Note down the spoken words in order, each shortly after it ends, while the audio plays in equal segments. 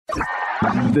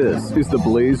This is the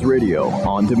Blaze Radio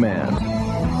on demand.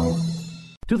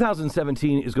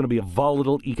 2017 is going to be a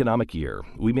volatile economic year.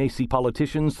 We may see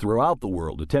politicians throughout the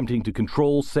world attempting to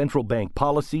control central bank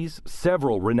policies.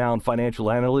 Several renowned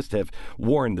financial analysts have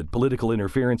warned that political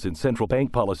interference in central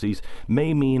bank policies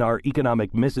may mean our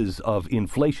economic misses of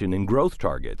inflation and growth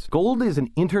targets. Gold is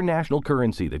an international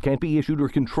currency that can't be issued or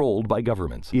controlled by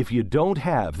governments. If you don't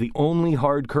have the only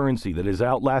hard currency that has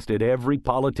outlasted every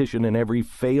politician and every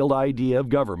failed idea of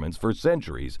governments for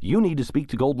centuries, you need to speak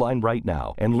to Goldline right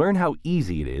now and learn how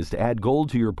easy it is to add gold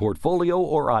to your portfolio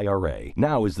or IRA.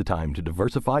 Now is the time to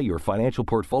diversify your financial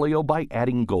portfolio by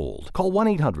adding gold. Call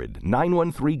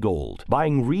 1-800-913-GOLD.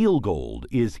 Buying real gold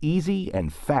is easy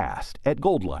and fast at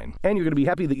Goldline. And you're going to be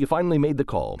happy that you finally made the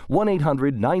call.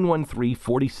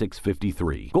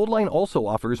 1-800-913-4653. Goldline also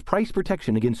offers price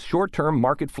protection against short-term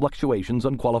market fluctuations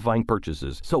on qualifying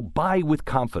purchases. So buy with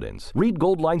confidence. Read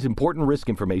Goldline's important risk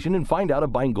information and find out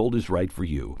if buying gold is right for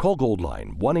you. Call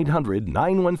Goldline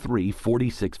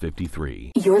 1-800-913-4653.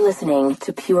 You're listening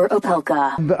to Pure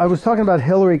Opelka. I was talking about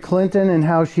Hillary Clinton and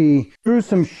how she threw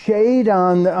some shade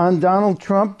on Donald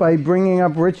Trump by bringing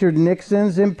up Richard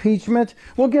Nixon's impeachment.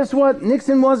 Well, guess what?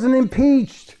 Nixon wasn't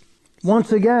impeached.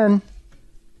 Once again,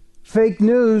 fake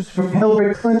news from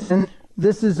Hillary Clinton.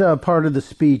 This is a part of the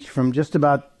speech from just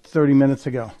about 30 minutes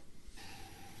ago.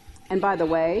 And by the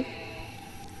way,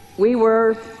 we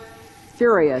were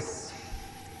furious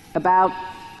about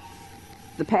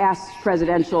the past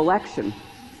presidential election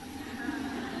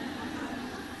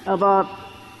of a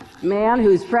man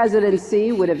whose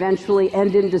presidency would eventually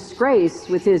end in disgrace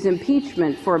with his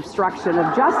impeachment for obstruction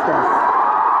of justice.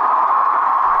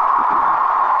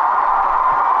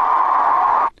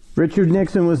 Richard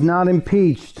Nixon was not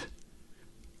impeached.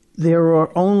 There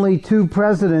are only two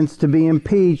presidents to be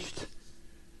impeached.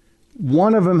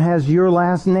 One of them has your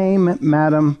last name,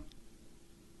 madam.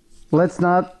 Let's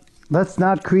not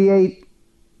create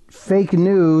fake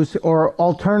news or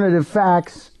alternative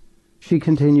facts, she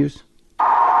continues.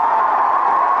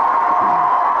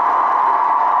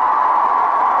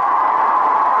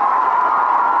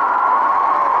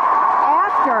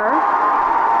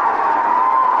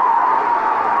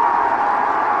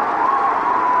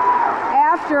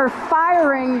 After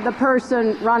firing the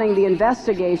person running the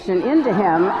investigation into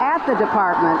him at the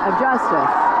Department of Justice.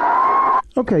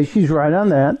 Okay, she's right on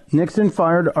that. Nixon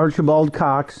fired Archibald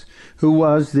Cox, who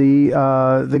was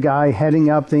the guy heading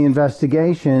up the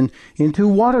investigation into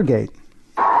Watergate.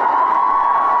 But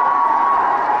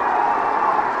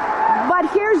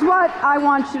here's what I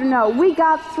want you to know. We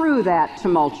got through that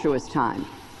tumultuous time.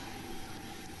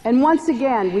 And once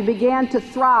again, we began to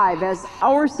thrive as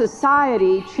our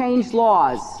society changed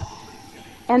laws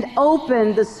and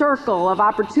opened the circle of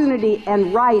opportunity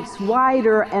and rights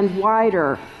wider and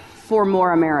wider for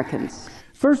more Americans.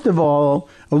 First of all,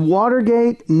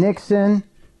 Watergate, Nixon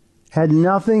had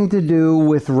nothing to do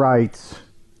with rights.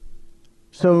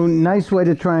 So nice way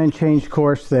to try and change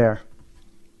course there.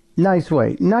 Nice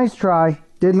way. Nice try.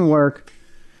 Didn't work.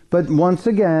 But once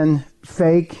again,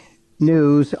 fake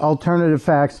news, alternative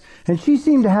facts. And she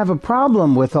seemed to have a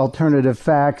problem with alternative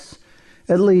facts,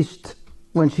 at least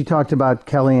when she talked about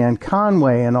Kellyanne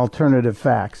Conway and alternative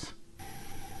facts.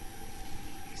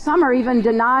 Some are even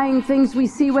denying things we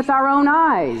see with our own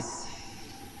eyes,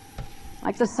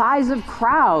 like the size of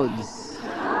crowds.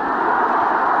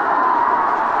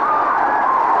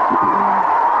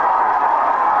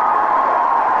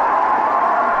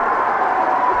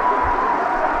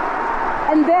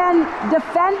 And then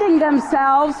defending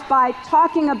themselves by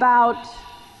talking about,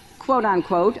 quote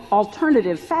unquote,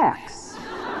 alternative facts.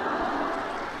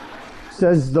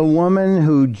 Says the woman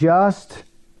who just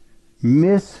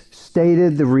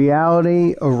misstated the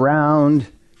reality around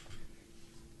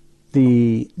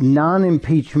the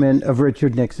non-impeachment of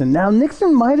Richard Nixon. Now,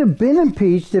 Nixon might have been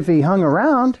impeached if he hung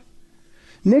around.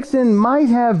 Nixon might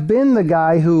have been the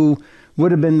guy who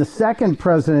would have been the second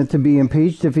president to be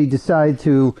impeached if he decided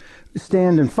to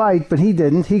stand and fight, but he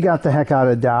didn't. He got the heck out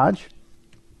of Dodge.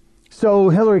 So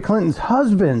Hillary Clinton's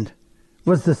husband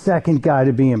was the second guy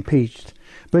to be impeached.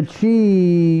 But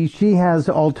she has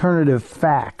alternative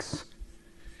facts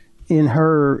in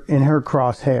her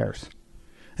crosshairs.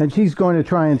 And she's going to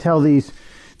try and tell these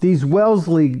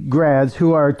Wellesley grads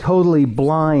who are totally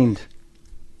blind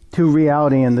to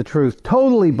reality and the truth,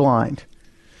 totally blind,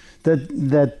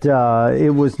 that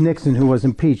it was Nixon who was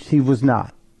impeached. He was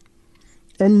not.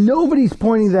 And nobody's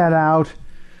pointing that out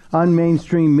on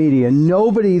mainstream media.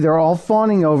 Nobody, they're all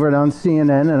fawning over it on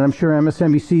CNN, and I'm sure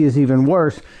MSNBC is even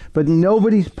worse, but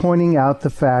nobody's pointing out the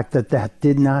fact that that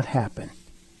did not happen.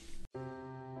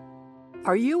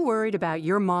 Are you worried about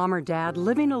your mom or dad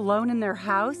living alone in their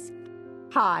house?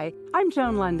 Hi, I'm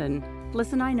Joan London.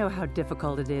 Listen, I know how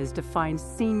difficult it is to find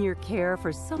senior care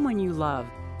for someone you love.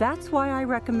 That's why I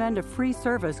recommend a free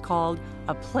service called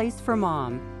A Place for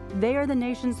Mom. They are the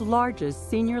nation's largest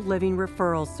senior living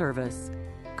referral service.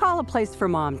 Call A Place for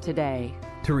Mom today.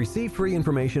 To receive free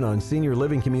information on senior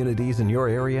living communities in your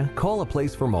area, call A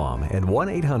Place for Mom at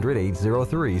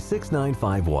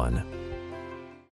 1-800-803-6951.